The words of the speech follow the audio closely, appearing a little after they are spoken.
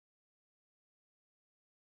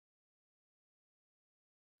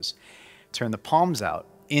Turn the palms out.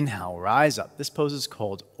 Inhale, rise up. This pose is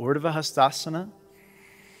called Urdhva Hastasana.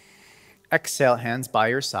 Exhale, hands by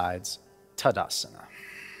your sides, Tadasana.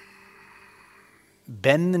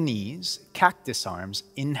 Bend the knees, cactus arms.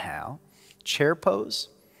 Inhale, chair pose.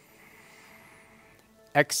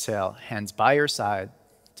 Exhale, hands by your side,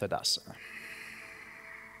 Tadasana.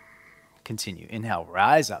 Continue. Inhale,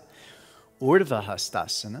 rise up. Urdhva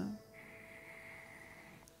Hastasana.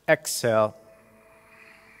 Exhale,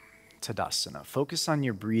 Tadasana. Focus on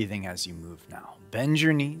your breathing as you move now. Bend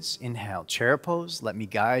your knees. Inhale, chair pose. Let me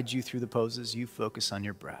guide you through the poses. You focus on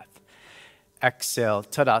your breath. Exhale,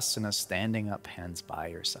 Tadasana, standing up, hands by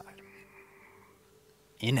your side.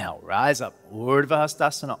 Inhale, rise up. Urdhva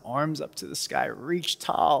Hastasana, arms up to the sky. Reach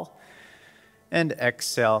tall. And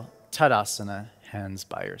exhale, Tadasana, hands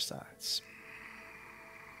by your sides.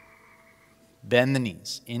 Bend the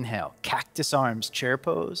knees. Inhale, cactus arms, chair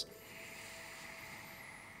pose.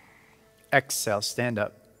 Exhale, stand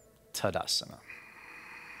up, Tadasana.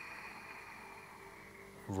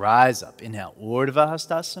 Rise up. Inhale, Urdhva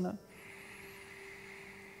Hastasana.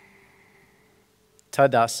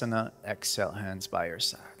 Tadasana. Exhale, hands by your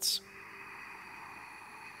sides.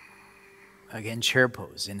 Again, chair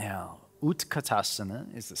pose. Inhale,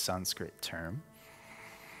 Utkatasana is the Sanskrit term.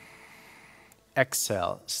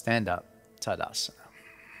 Exhale, stand up, Tadasana.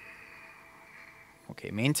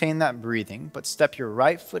 Okay, maintain that breathing, but step your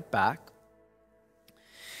right foot back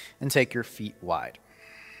and take your feet wide.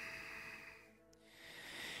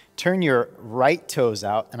 Turn your right toes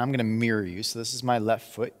out, and I'm going to mirror you. So this is my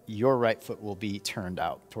left foot. Your right foot will be turned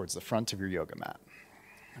out towards the front of your yoga mat.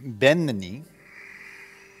 Bend the knee.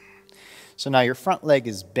 So now your front leg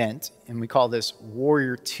is bent, and we call this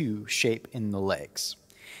warrior two shape in the legs.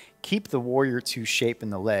 Keep the warrior two shape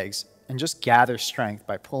in the legs and just gather strength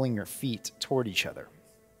by pulling your feet toward each other.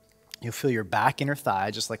 You'll feel your back inner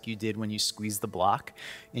thigh just like you did when you squeezed the block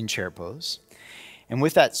in chair pose. And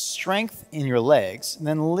with that strength in your legs,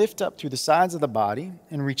 then lift up through the sides of the body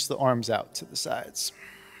and reach the arms out to the sides.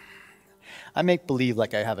 I make believe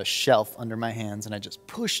like I have a shelf under my hands and I just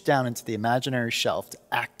push down into the imaginary shelf to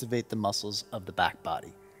activate the muscles of the back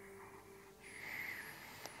body.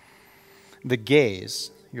 The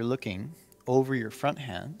gaze, you're looking over your front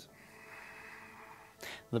hand.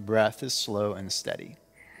 The breath is slow and steady.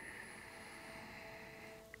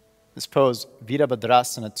 This pose,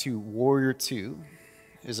 Virabhadrasana 2, Warrior 2,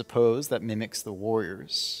 is a pose that mimics the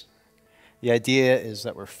warriors. The idea is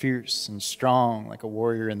that we're fierce and strong like a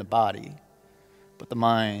warrior in the body, but the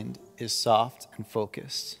mind is soft and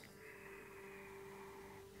focused.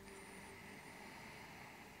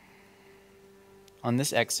 On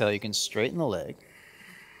this exhale, you can straighten the leg,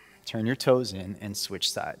 turn your toes in, and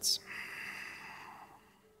switch sides.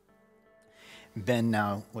 Bend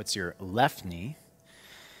now what's your left knee,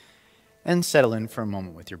 and settle in for a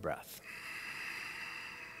moment with your breath.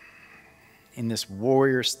 In this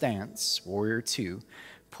warrior stance, warrior two,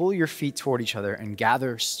 pull your feet toward each other and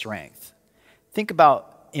gather strength. Think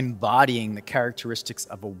about embodying the characteristics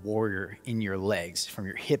of a warrior in your legs, from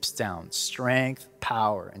your hips down, strength,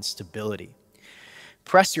 power, and stability.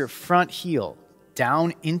 Press your front heel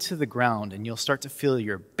down into the ground and you'll start to feel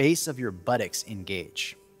your base of your buttocks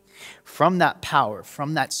engage. From that power,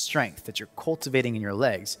 from that strength that you're cultivating in your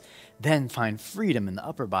legs, then find freedom in the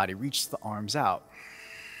upper body, reach the arms out.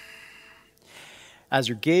 As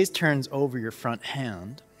your gaze turns over your front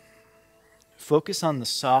hand, focus on the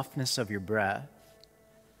softness of your breath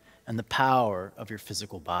and the power of your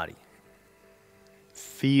physical body.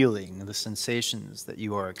 Feeling the sensations that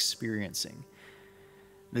you are experiencing.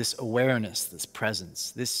 This awareness, this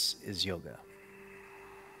presence, this is yoga.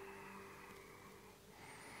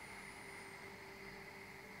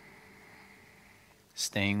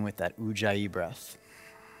 Staying with that ujjayi breath,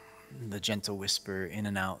 the gentle whisper in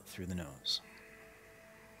and out through the nose.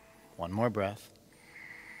 One more breath.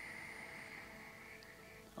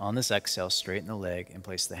 On this exhale, straighten the leg and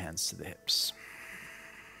place the hands to the hips.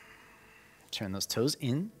 Turn those toes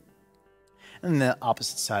in. And the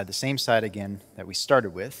opposite side, the same side again that we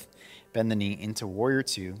started with. Bend the knee into warrior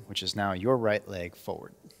two, which is now your right leg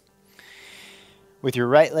forward. With your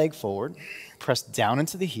right leg forward, press down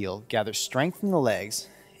into the heel, gather strength in the legs.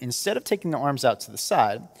 Instead of taking the arms out to the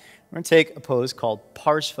side, we're going to take a pose called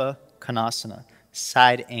Parsva Konasana,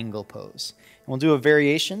 side angle pose. And we'll do a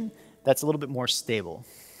variation that's a little bit more stable.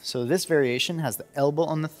 So this variation has the elbow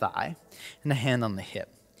on the thigh and the hand on the hip.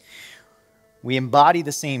 We embody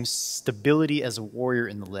the same stability as a warrior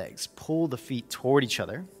in the legs. Pull the feet toward each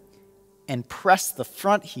other and press the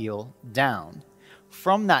front heel down.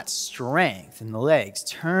 From that strength in the legs,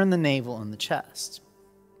 turn the navel and the chest.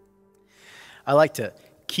 I like to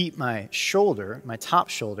keep my shoulder, my top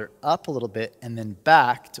shoulder, up a little bit and then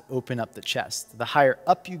back to open up the chest. The higher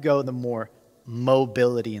up you go, the more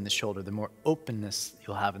mobility in the shoulder, the more openness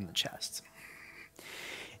you'll have in the chest.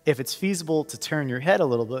 If it's feasible to turn your head a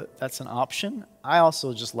little bit, that's an option. I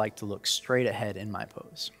also just like to look straight ahead in my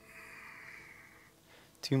pose.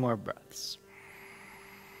 2 more breaths.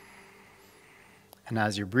 And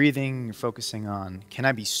as you're breathing, you're focusing on, can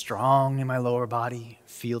I be strong in my lower body?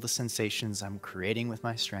 Feel the sensations I'm creating with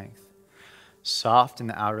my strength. Soft in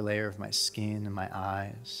the outer layer of my skin and my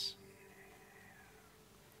eyes.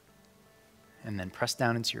 And then press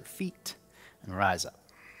down into your feet and rise up.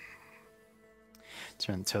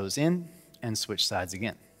 Turn the toes in and switch sides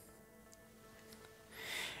again.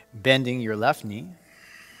 Bending your left knee,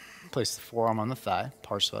 place the forearm on the thigh,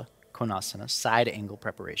 Parsva Konasana, side angle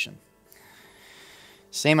preparation.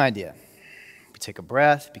 Same idea. We take a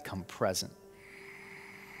breath, become present.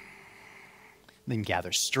 Then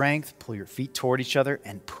gather strength, pull your feet toward each other,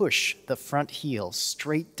 and push the front heel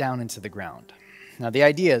straight down into the ground. Now the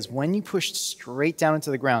idea is when you push straight down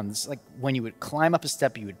into the ground, it's like when you would climb up a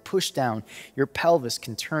step, you would push down, your pelvis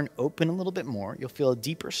can turn open a little bit more. You'll feel a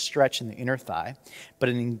deeper stretch in the inner thigh, but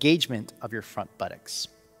an engagement of your front buttocks.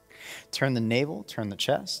 Turn the navel, turn the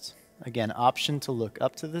chest. Again, option to look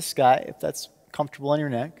up to the sky if that's comfortable on your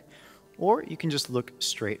neck, or you can just look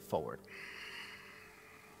straight forward.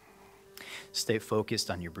 Stay focused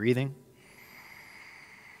on your breathing.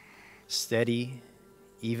 Steady,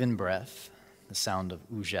 even breath, the sound of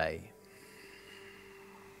ujjayi.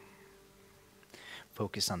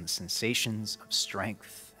 Focus on the sensations of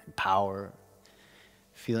strength and power,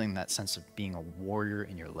 feeling that sense of being a warrior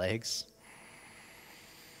in your legs.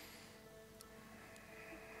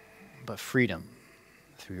 But freedom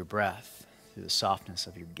through your breath, through the softness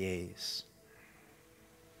of your gaze.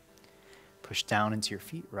 Push down into your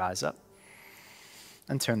feet, rise up,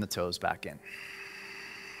 and turn the toes back in.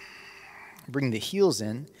 Bring the heels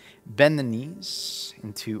in, bend the knees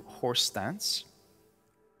into horse stance.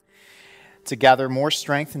 To gather more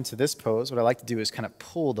strength into this pose, what I like to do is kind of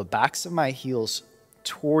pull the backs of my heels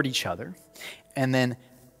toward each other, and then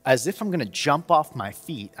as if I'm going to jump off my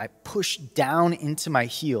feet, I push down into my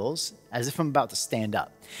heels as if I'm about to stand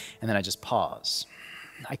up. And then I just pause.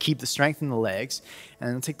 I keep the strength in the legs,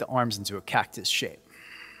 and then take the arms into a cactus shape.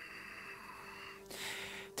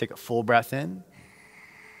 Take a full breath in,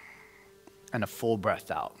 and a full breath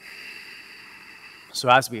out. So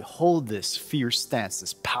as we hold this fierce stance,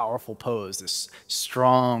 this powerful pose, this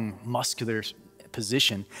strong, muscular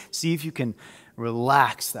position, see if you can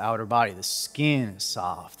relax the outer body. The skin is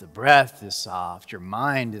soft, the breath is soft, your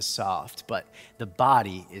mind is soft, but the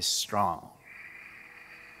body is strong.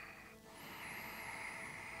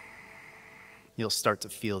 You'll start to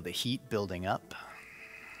feel the heat building up.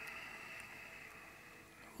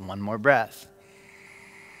 One more breath.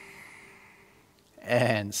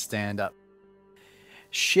 And stand up.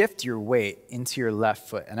 Shift your weight into your left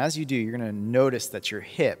foot. And as you do, you're going to notice that your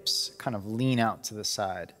hips kind of lean out to the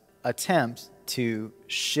side. Attempt to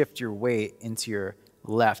shift your weight into your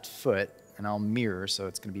left foot, and I'll mirror, so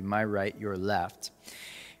it's going to be my right, your left,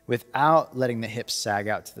 without letting the hips sag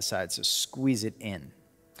out to the side, so squeeze it in.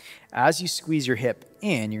 As you squeeze your hip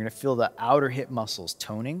in, you're going to feel the outer hip muscles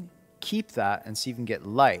toning. Keep that and see if you can get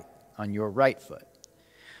light on your right foot.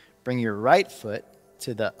 Bring your right foot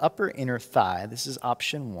to the upper inner thigh. This is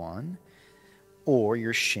option 1. Or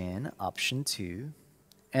your shin, option 2.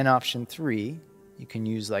 And option 3, you can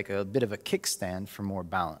use like a bit of a kickstand for more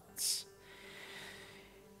balance.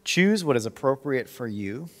 Choose what is appropriate for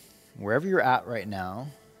you, wherever you're at right now,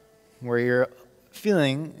 where you're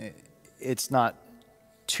feeling it's not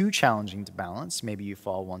too challenging to balance. Maybe you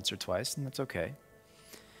fall once or twice, and that's okay.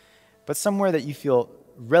 But somewhere that you feel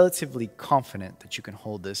relatively confident that you can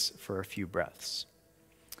hold this for a few breaths.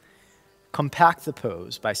 Compact the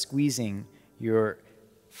pose by squeezing your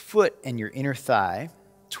foot and your inner thigh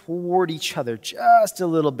toward each other just a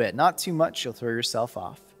little bit, not too much, you'll throw yourself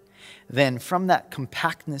off. Then from that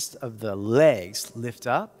compactness of the legs, lift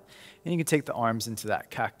up, and you can take the arms into that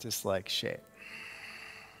cactus-like shape.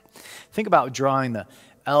 Think about drawing the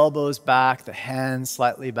elbows back, the hands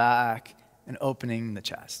slightly back, and opening the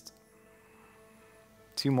chest.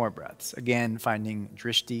 2 more breaths. Again, finding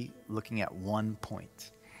drishti, looking at one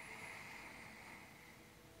point.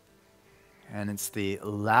 And it's the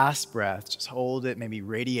last breath. Just hold it, maybe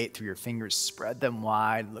radiate through your fingers, spread them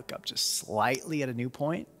wide, look up just slightly at a new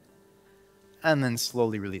point, and then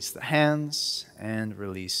slowly release the hands and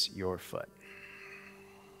release your foot.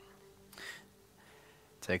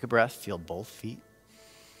 Take a breath, feel both feet.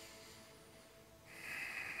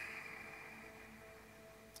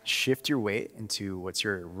 shift your weight into what's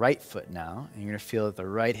your right foot now, and you're going to feel that the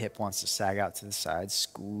right hip wants to sag out to the side.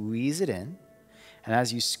 Squeeze it in. And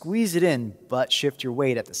as you squeeze it in, but shift your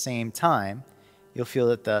weight at the same time, you'll feel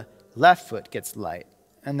that the left foot gets light.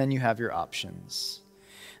 And then you have your options: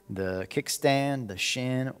 the kickstand, the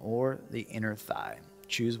shin, or the inner thigh.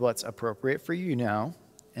 Choose what's appropriate for you now,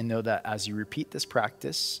 and know that as you repeat this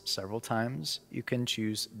practice several times, you can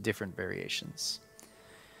choose different variations.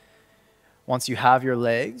 Once you have your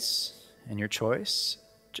legs and your choice,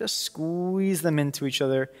 just squeeze them into each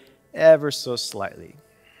other ever so slightly,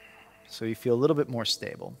 so you feel a little bit more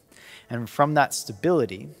stable. And from that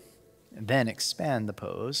stability, then expand the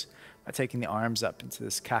pose by taking the arms up into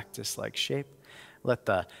this cactus-like shape. Let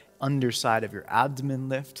the underside of your abdomen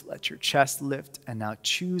lift, let your chest lift, and now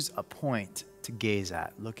choose a point to gaze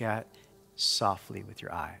at. Look at softly with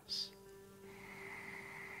your eyes.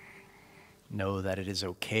 Know that it is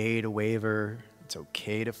okay to waver, it's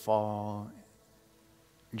okay to fall.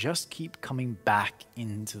 Just keep coming back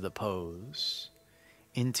into the pose,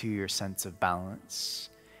 into your sense of balance.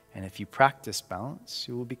 And if you practice balance,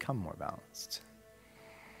 you will become more balanced.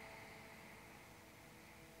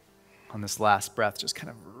 On this last breath, just kind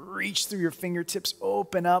of reach through your fingertips,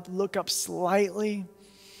 open up, look up slightly,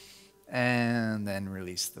 and then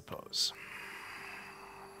release the pose.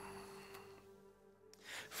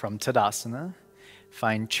 From Tadasana,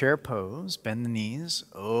 find chair pose, bend the knees,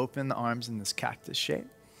 open the arms in this cactus shape.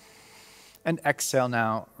 And exhale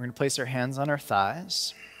now, we're going to place our hands on our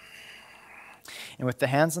thighs. And with the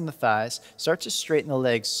hands on the thighs, start to straighten the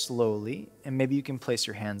legs slowly, and maybe you can place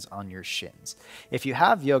your hands on your shins. If you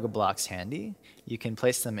have yoga blocks handy, you can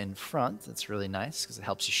place them in front. That's really nice because it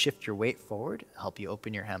helps you shift your weight forward, help you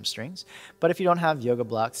open your hamstrings. But if you don't have yoga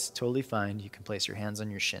blocks, totally fine. You can place your hands on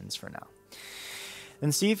your shins for now.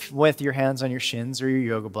 Then see if with your hands on your shins or your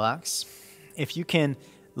yoga blocks, if you can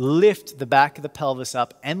lift the back of the pelvis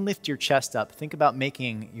up and lift your chest up. Think about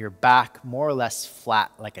making your back more or less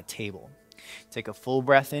flat like a table. Take a full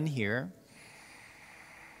breath in here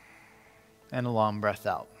and a long breath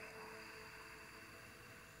out.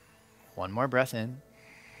 One more breath in.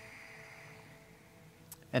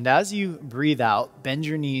 And as you breathe out, bend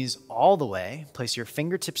your knees all the way, place your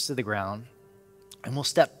fingertips to the ground, and we'll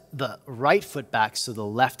step the right foot back so the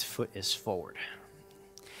left foot is forward.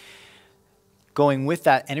 Going with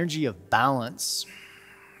that energy of balance,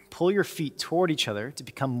 pull your feet toward each other to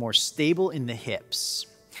become more stable in the hips.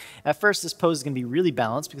 At first, this pose is going to be really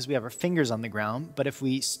balanced because we have our fingers on the ground, but if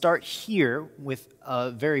we start here with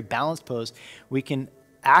a very balanced pose, we can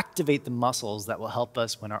activate the muscles that will help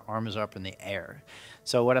us when our arms are up in the air.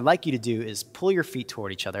 So what I'd like you to do is pull your feet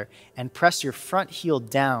toward each other and press your front heel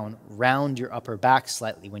down, round your upper back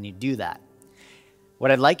slightly when you do that.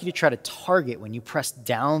 What I'd like you to try to target when you press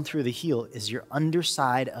down through the heel is your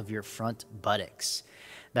underside of your front buttocks.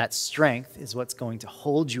 That strength is what's going to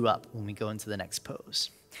hold you up when we go into the next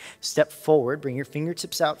pose. Step forward, bring your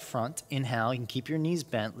fingertips out front. Inhale, you can keep your knees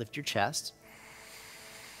bent, lift your chest.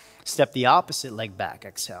 Step the opposite leg back,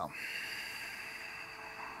 exhale.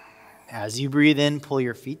 As you breathe in, pull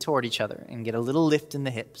your feet toward each other and get a little lift in the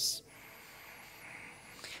hips.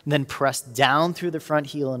 Then press down through the front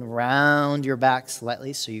heel and round your back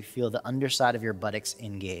slightly so you feel the underside of your buttocks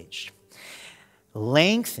engaged.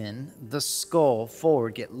 Lengthen the skull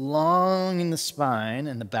forward, get long in the spine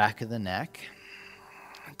and the back of the neck.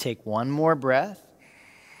 Take one more breath.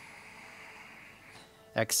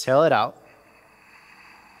 Exhale it out.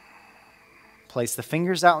 Place the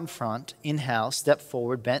fingers out in front. Inhale, step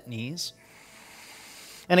forward, bent knees.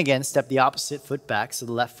 And again, step the opposite foot back so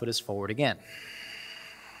the left foot is forward again.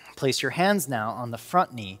 Place your hands now on the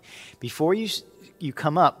front knee. Before you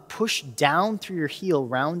come up, push down through your heel,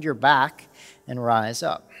 round your back, and rise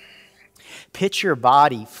up. Pitch your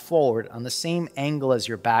body forward on the same angle as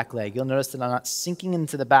your back leg. You'll notice that I'm not sinking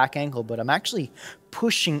into the back ankle, but I'm actually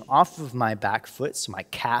pushing off of my back foot so my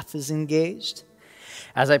calf is engaged.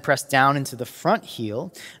 As I press down into the front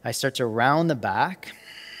heel, I start to round the back.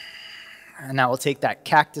 And now we'll take that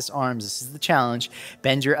cactus arms. This is the challenge.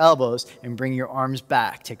 Bend your elbows and bring your arms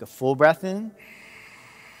back. Take a full breath in.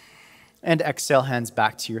 And exhale, hands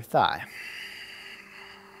back to your thigh.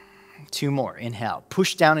 Two more. Inhale.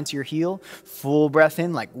 Push down into your heel. Full breath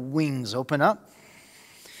in like wings open up.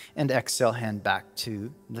 And exhale, hand back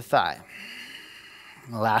to the thigh.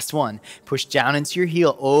 Last one. Push down into your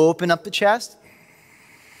heel. Open up the chest.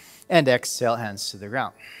 And exhale, hands to the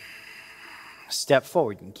ground. Step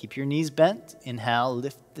forward. You can keep your knees bent. Inhale,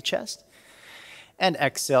 lift the chest. And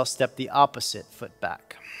exhale, step the opposite foot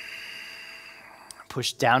back.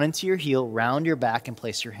 Push down into your heel, round your back, and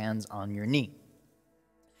place your hands on your knee.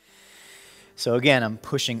 So again, I'm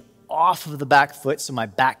pushing off of the back foot, so my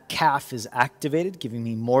back calf is activated, giving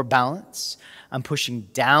me more balance. I'm pushing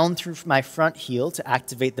down through my front heel to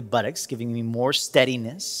activate the buttocks, giving me more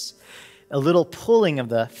steadiness. A little pulling of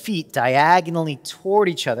the feet diagonally toward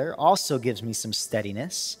each other also gives me some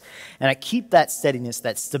steadiness. And I keep that steadiness,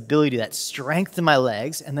 that stability, that strength in my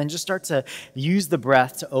legs, and then just start to use the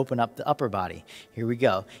breath to open up the upper body. Here we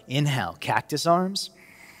go. Inhale, cactus arms.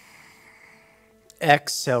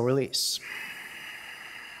 Exhale, release.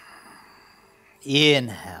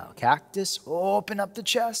 Inhale, cactus, open up the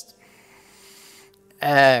chest.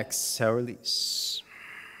 Exhale, release.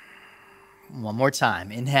 One more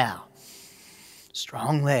time, inhale.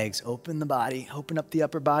 Strong legs, open the body, open up the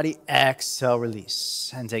upper body. Exhale,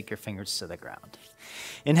 release, and take your fingers to the ground.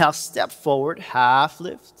 Inhale, step forward, half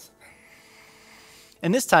lift.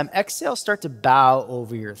 And this time, exhale, start to bow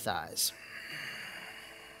over your thighs.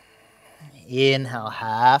 Inhale,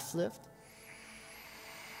 half lift.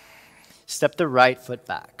 Step the right foot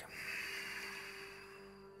back.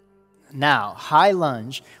 Now, high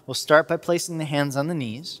lunge, we'll start by placing the hands on the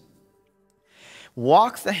knees.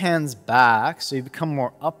 Walk the hands back so you become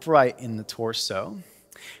more upright in the torso.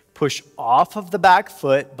 Push off of the back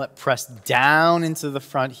foot, but press down into the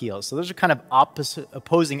front heel. So those are kind of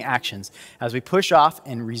opposing actions. As we push off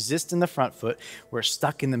and resist in the front foot, we're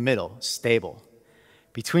stuck in the middle, stable.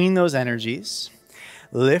 Between those energies,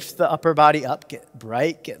 lift the upper body up, get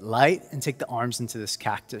bright, get light, and take the arms into this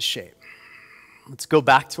cactus shape. Let's go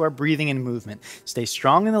back to our breathing and movement. Stay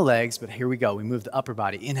strong in the legs, but here we go. We move the upper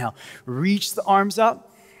body. Inhale, reach the arms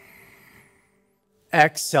up.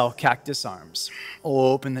 Exhale, cactus arms.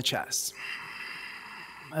 Open the chest.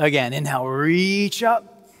 Again, inhale, reach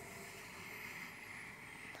up.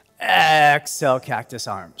 Exhale, cactus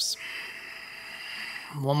arms.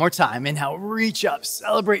 One more time. Inhale, reach up.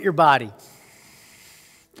 Celebrate your body.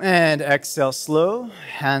 And exhale, slow,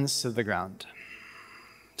 hands to the ground.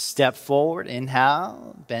 Step forward,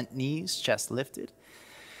 inhale, bent knees, chest lifted.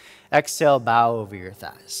 Exhale, bow over your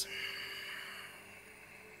thighs.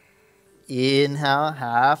 Inhale,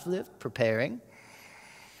 half lift, preparing.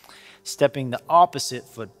 Stepping the opposite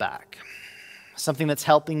foot back. Something that's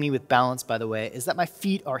helping me with balance, by the way, is that my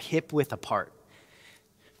feet are hip width apart.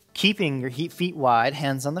 Keeping your feet wide,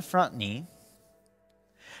 hands on the front knee.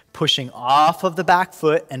 Pushing off of the back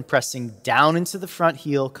foot and pressing down into the front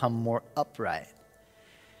heel, come more upright.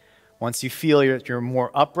 Once you feel you're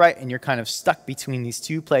more upright and you're kind of stuck between these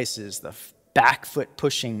two places, the back foot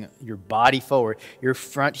pushing your body forward, your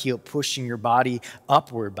front heel pushing your body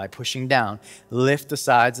upward by pushing down, lift the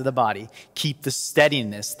sides of the body, keep the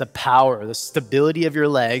steadiness, the power, the stability of your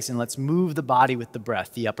legs, and let's move the body with the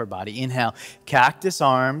breath, the upper body. Inhale, cactus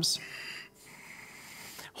arms.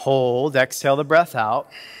 Hold, exhale the breath out.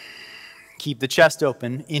 Keep the chest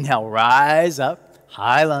open. Inhale, rise up,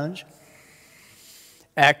 high lunge.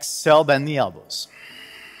 Exhale, bend the elbows.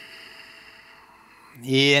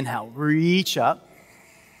 Inhale, reach up.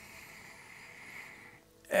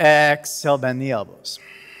 Exhale, bend the elbows.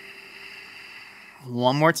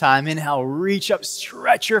 One more time. Inhale, reach up,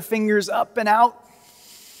 stretch your fingers up and out.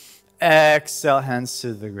 Exhale, hands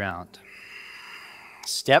to the ground.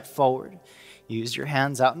 Step forward. Use your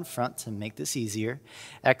hands out in front to make this easier.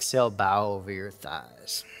 Exhale, bow over your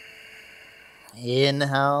thighs.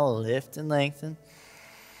 Inhale, lift and lengthen.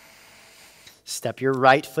 Step your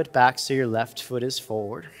right foot back so your left foot is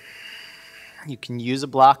forward. You can use a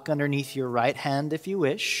block underneath your right hand if you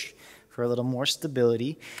wish for a little more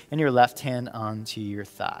stability, and your left hand onto your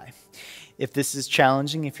thigh. If this is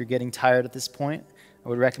challenging, if you're getting tired at this point, I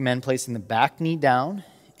would recommend placing the back knee down.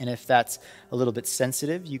 And if that's a little bit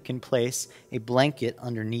sensitive, you can place a blanket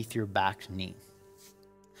underneath your back knee.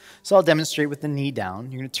 So I'll demonstrate with the knee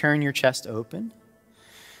down. You're going to turn your chest open,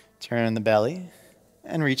 turn the belly,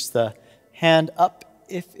 and reach the hand up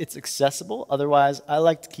if it's accessible. Otherwise, I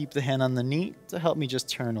like to keep the hand on the knee to help me just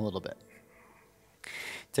turn a little bit.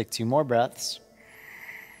 Take 2 more breaths.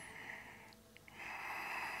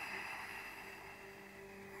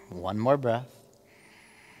 One more breath.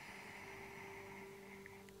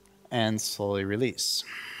 And slowly release.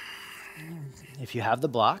 If you have the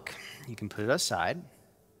block, you can put it aside.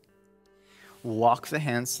 Walk the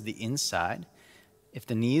hands to the inside. If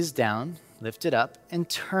the knee is down, lift it up and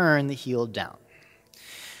turn the heel down.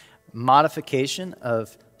 Modification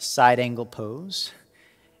of side angle pose.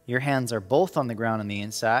 Your hands are both on the ground on the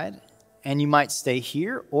inside, and you might stay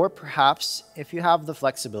here, or perhaps if you have the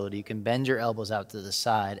flexibility, you can bend your elbows out to the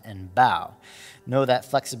side and bow. Know that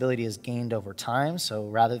flexibility is gained over time, so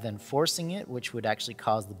rather than forcing it, which would actually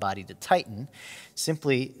cause the body to tighten,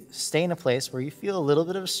 simply stay in a place where you feel a little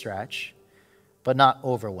bit of a stretch, but not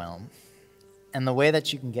overwhelm. And the way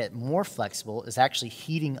that you can get more flexible is actually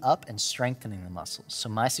heating up and strengthening the muscles. So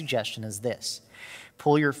my suggestion is this.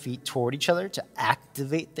 Pull your feet toward each other to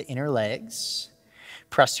activate the inner legs.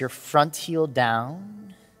 Press your front heel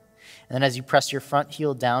down. And then as you press your front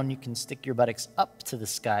heel down, you can stick your buttocks up to the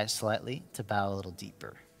sky slightly to bow a little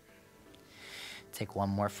deeper. Take one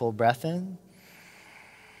more full breath in.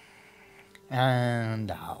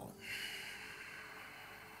 And out.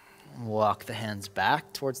 Walk the hands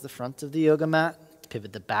back towards the front of the yoga mat.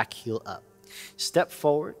 Pivot the back heel up. Step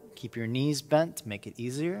forward. Keep your knees bent. Make it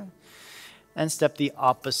easier. And step the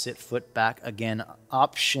opposite foot back. Again,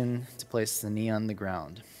 option to place the knee on the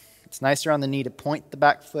ground. It's nicer on the knee to point the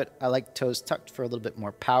back foot. I like toes tucked for a little bit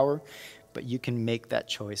more power, but you can make that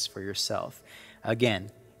choice for yourself.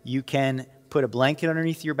 Again, you can put a blanket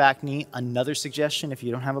underneath your back knee. Another suggestion, if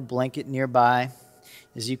you don't have a blanket nearby,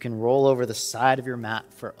 is you can roll over the side of your mat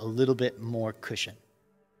for a little bit more cushion.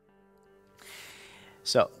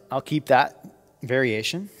 So I'll keep that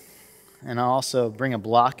variation, and I'll also bring a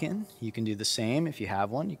block in. You can do the same if you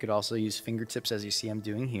have one. You could also use fingertips as you see I'm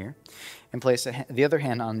doing here, and place the other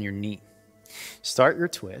hand on your knee. Start your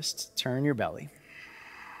twist, turn your belly,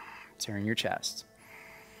 turn your chest.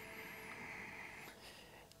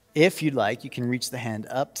 If you'd like, you can reach the hand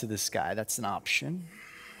up to the sky. That's an option.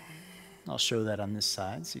 I'll show that on this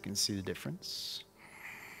side so you can see the difference.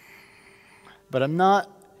 But I'm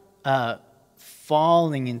not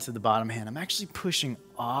falling into the bottom hand. I'm actually pushing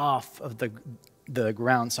off of the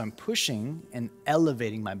ground. So I'm pushing and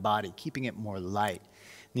elevating my body, keeping it more light.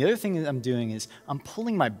 And the other thing that I'm doing is I'm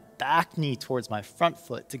pulling my back knee towards my front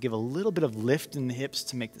foot to give a little bit of lift in the hips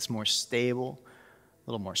to make this more stable,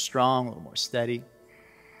 a little more strong, a little more steady.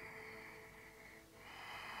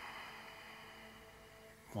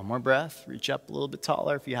 One more breath. Reach up a little bit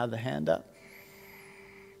taller if you have the hand up.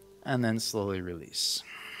 And then slowly release.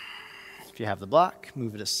 If you have the block,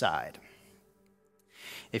 move it aside.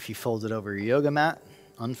 If you fold it over your yoga mat,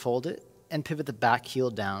 unfold it and pivot the back heel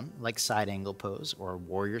down like side angle pose or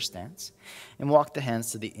warrior stance, and walk the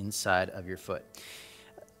hands to the inside of your foot.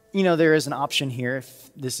 You know, there is an option here. If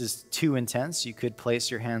this is too intense, you could place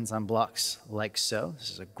your hands on blocks like so. This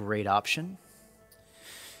is a great option.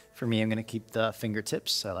 For me, I'm going to keep the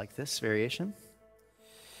fingertips. I like this variation.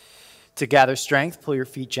 To gather strength, pull your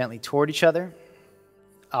feet gently toward each other.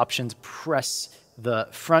 Options, press the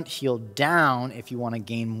front heel down if you want to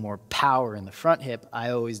gain more power in the front hip.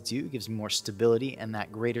 I always do. It gives me more stability, and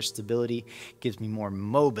that greater stability gives me more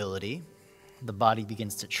mobility. The body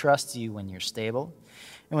begins to trust you when you're stable.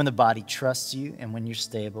 And when the body trusts you and when you're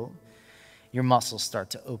stable, your muscles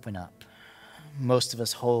start to open up. Most of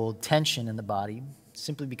us hold tension in the body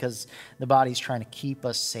simply because the body's trying to keep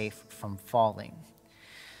us safe from falling.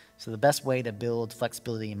 So the best way to build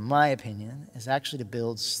flexibility, in my opinion, is actually to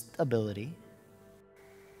build stability.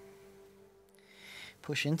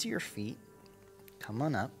 Push into your feet, come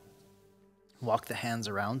on up, walk the hands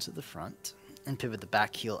around to the front, and pivot the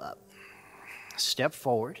back heel up. Step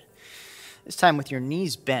forward. This time with your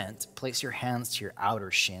knees bent, place your hands to your outer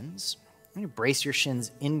shins. You're going to brace your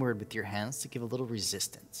shins inward with your hands to give a little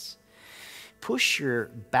resistance. Push your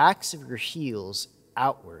backs of your heels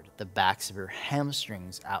outward, the backs of your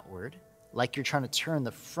hamstrings outward, like you're trying to turn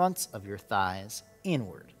the fronts of your thighs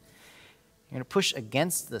inward. You're going to push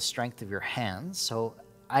against the strength of your hands, so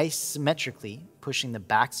isometrically pushing the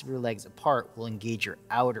backs of your legs apart will engage your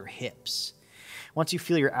outer hips. Once you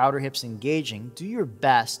feel your outer hips engaging, do your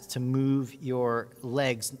best to move your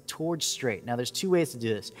legs towards straight. Now, there's two ways to do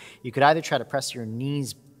this. You could either try to press your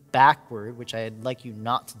knees backward, which I'd like you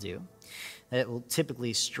not to do. It will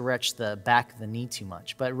typically stretch the back of the knee too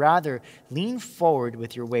much, but rather lean forward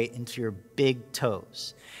with your weight into your big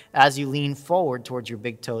toes. As you lean forward towards your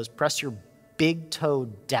big toes, press your big toe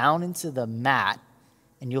down into the mat,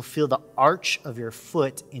 and you'll feel the arch of your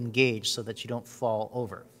foot engage so that you don't fall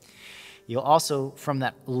over. You'll also, from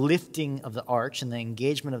that lifting of the arch and the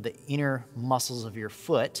engagement of the inner muscles of your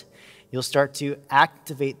foot, you'll start to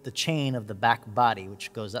activate the chain of the back body,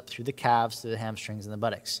 which goes up through the calves, through the hamstrings, and the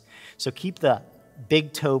buttocks. So keep the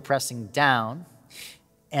big toe pressing down,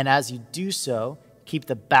 and as you do so, keep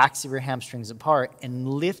the backs of your hamstrings apart and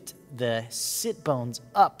lift the sit bones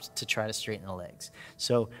up to try to straighten the legs.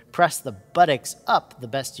 So press the buttocks up the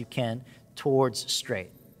best you can towards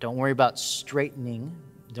straight. Don't worry about straightening.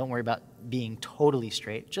 Don't worry about being totally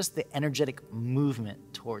straight. Just the energetic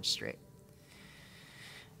movement towards straight.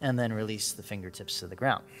 And then release the fingertips to the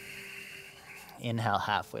ground. Inhale,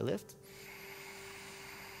 halfway lift.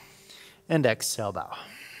 And exhale, bow.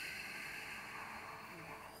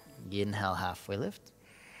 Inhale, halfway lift.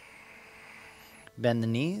 Bend the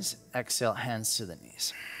knees. Exhale, hands to the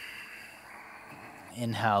knees.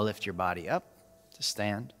 Inhale, lift your body up to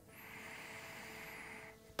stand.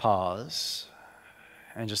 Pause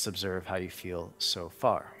and just observe how you feel so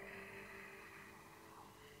far.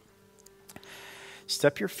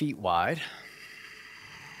 Step your feet wide.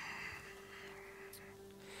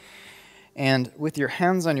 And with your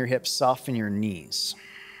hands on your hips, soften your knees.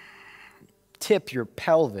 Tip your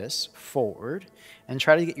pelvis forward and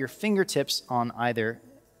try to get your fingertips on either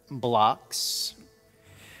blocks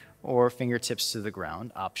or fingertips to the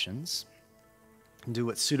ground, options. Do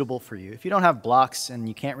what's suitable for you. If you don't have blocks and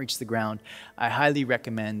you can't reach the ground, I highly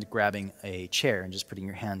recommend grabbing a chair and just putting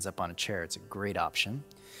your hands up on a chair. It's a great option.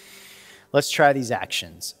 Let's try these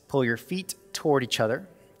actions. Pull your feet toward each other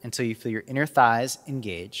until you feel your inner thighs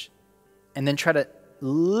engage, and then try to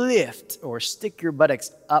lift or stick your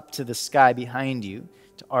buttocks up to the sky behind you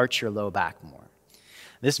to arch your low back more.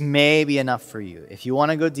 This may be enough for you. If you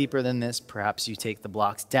want to go deeper than this, perhaps you take the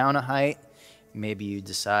blocks down a height. Maybe you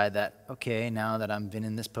decide that, okay, now that I've been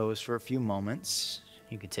in this pose for a few moments,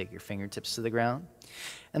 you could take your fingertips to the ground.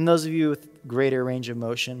 And those of you with greater range of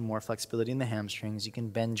motion, more flexibility in the hamstrings, you can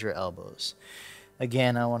bend your elbows.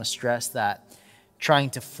 Again, I want to stress that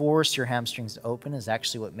trying to force your hamstrings to open is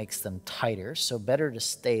actually what makes them tighter. So better to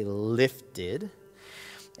stay lifted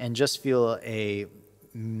and just feel a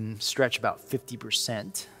stretch about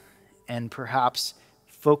 50%, and perhaps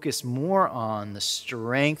focus more on the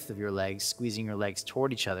strength of your legs, squeezing your legs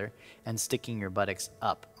toward each other and sticking your buttocks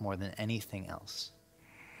up more than anything else.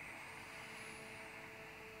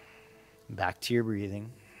 Back to your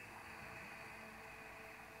breathing.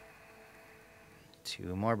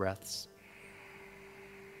 2 more breaths.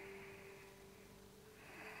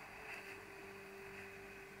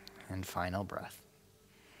 And final breath.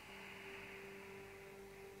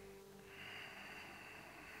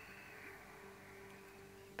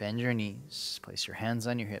 Bend your knees, place your hands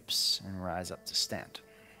on your hips, and rise up to stand.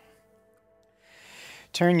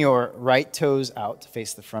 Turn your right toes out to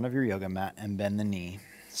face the front of your yoga mat and bend the knee.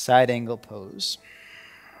 Side angle pose.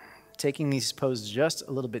 Taking these poses just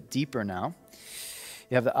a little bit deeper now,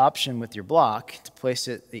 you have the option with your block to place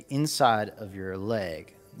it the inside of your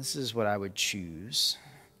leg. This is what I would choose.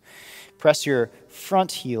 Press your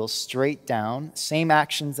front heel straight down. Same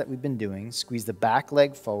actions that we've been doing. Squeeze the back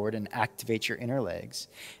leg forward and activate your inner legs.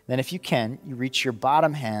 Then if you can, you reach your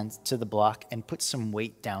bottom hand to the block and put some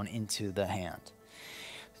weight down into the hand.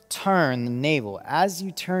 Turn the navel. As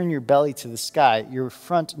you turn your belly to the sky, your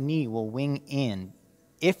front knee will wing in.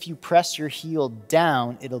 If you press your heel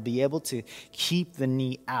down, it'll be able to keep the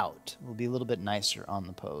knee out. It will be a little bit nicer on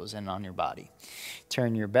the pose and on your body.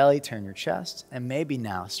 Turn your belly, turn your chest, and maybe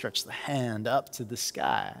now stretch the hand up to the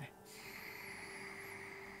sky.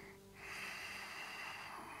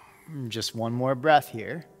 Just one more breath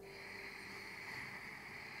here.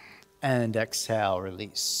 And exhale,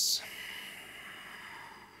 release.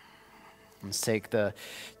 Let's take the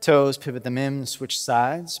toes, pivot them in, switch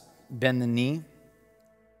sides, bend the knee.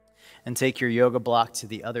 And take your yoga block to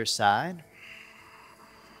the other side.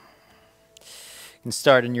 You can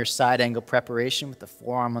start in your side angle preparation with the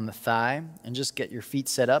forearm on the thigh and just get your feet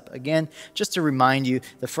set up. Again, just to remind you,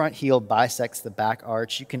 the front heel bisects the back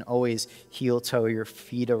arch. You can always heel toe your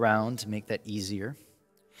feet around to make that easier.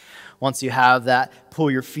 Once you have that, pull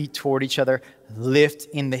your feet toward each other, lift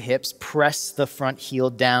in the hips, press the front heel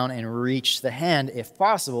down, and reach the hand, if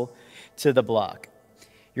possible, to the block.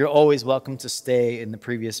 You're always welcome to stay in the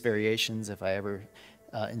previous variations if I ever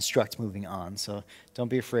instruct moving on. So don't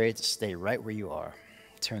be afraid to stay right where you are.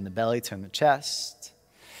 Turn the belly, turn the chest.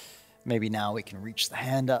 Maybe now we can reach the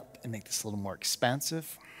hand up and make this a little more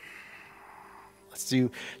expansive. Let's do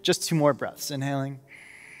just 2 more breaths. Inhaling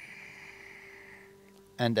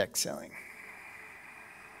and exhaling.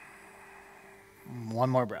 1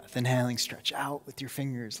 more breath. Inhaling, stretch out with your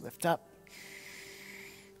fingers, lift up.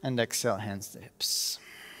 And exhale, hands to hips.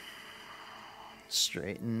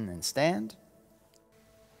 Straighten and stand.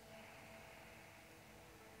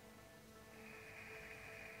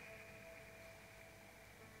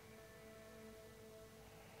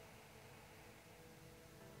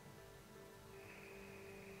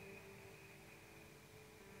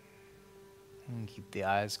 And keep the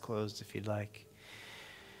eyes closed if you'd like.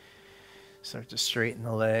 Start to straighten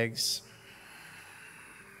the legs.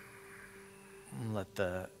 And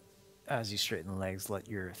as you straighten the legs, let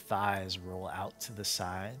your thighs roll out to the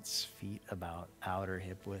sides, feet about outer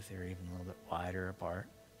hip width or even a little bit wider apart.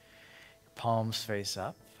 Your palms face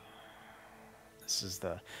up. This is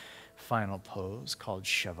the final pose called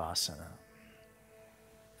Shavasana.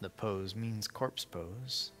 The pose means corpse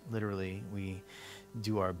pose. Literally, we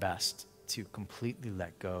do our best to completely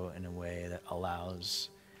let go in a way that allows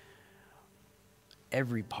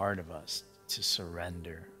every part of us to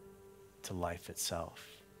surrender to life itself.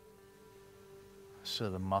 So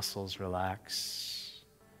the muscles relax,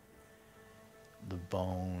 the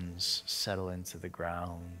bones settle into the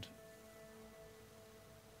ground,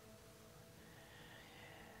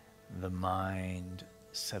 the mind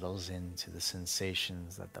settles into the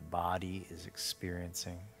sensations that the body is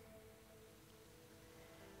experiencing,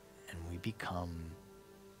 and we become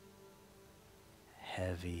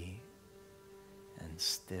heavy and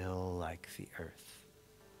still like the earth,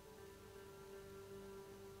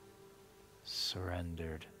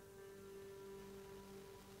 surrendered,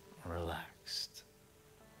 relaxed.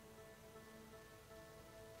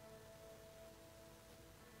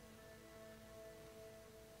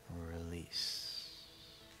 Release.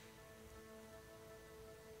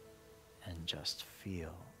 And just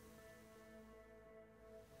feel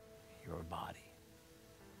your body.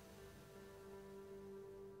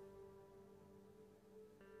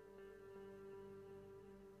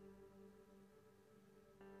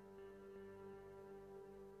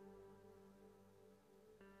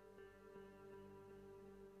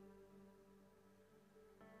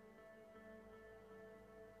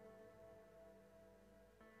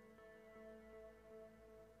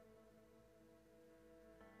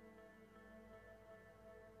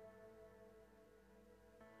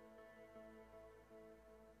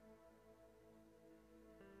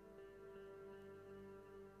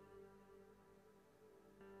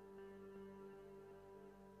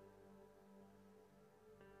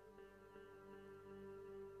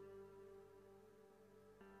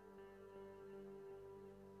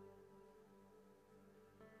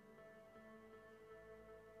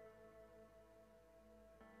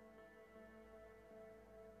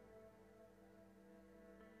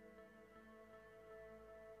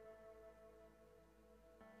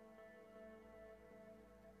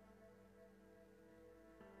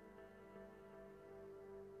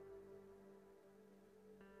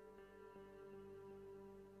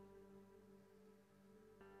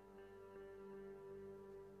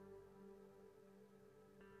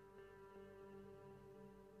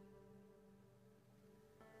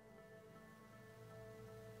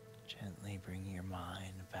 Gently bringing your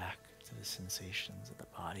mind back to the sensations of the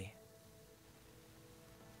body,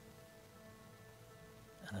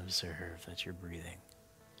 and observe that you're breathing.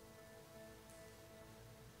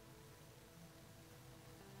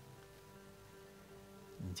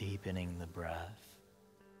 Deepening the breath.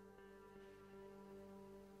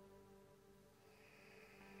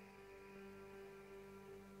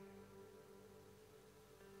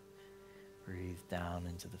 Breathe down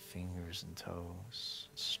into the fingers and toes.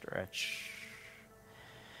 Stretch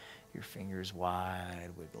your fingers wide,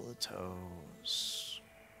 wiggle the toes.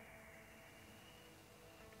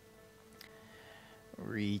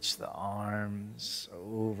 Reach the arms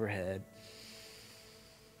overhead.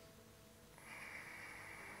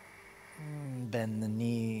 Bend the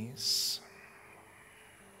knees.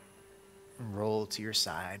 Roll to your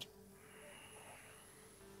side.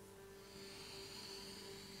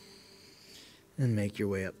 And make your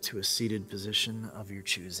way up to a seated position of your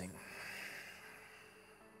choosing.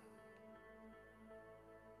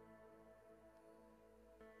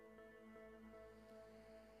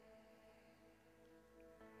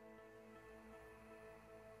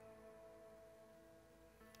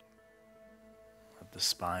 Let the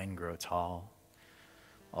spine grow tall,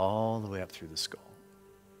 all the way up through the skull.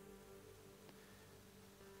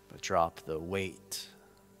 But drop the weight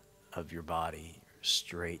of your body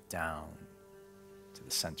straight down to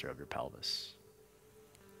the center of your pelvis.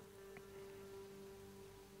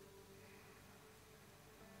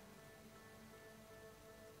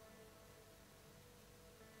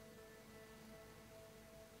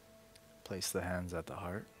 Place the hands at the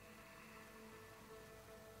heart.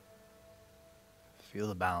 Feel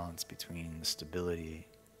the balance between the stability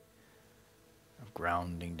of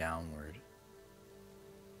grounding downward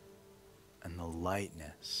and the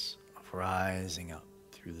lightness of rising up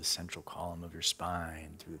through the central column of your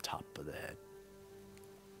spine, through the top of the head.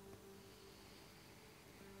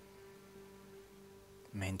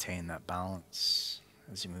 Maintain that balance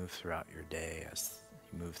as you move throughout your day, as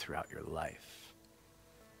you move throughout your life.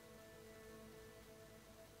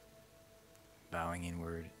 Bowing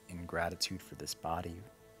inward in gratitude for this body.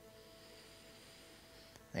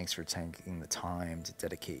 Thanks for taking the time to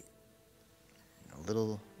dedicate a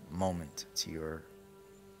little moment to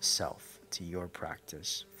yourself, to your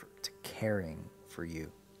practice, to caring for you.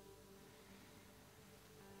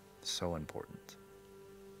 So important.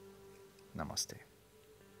 Namaste.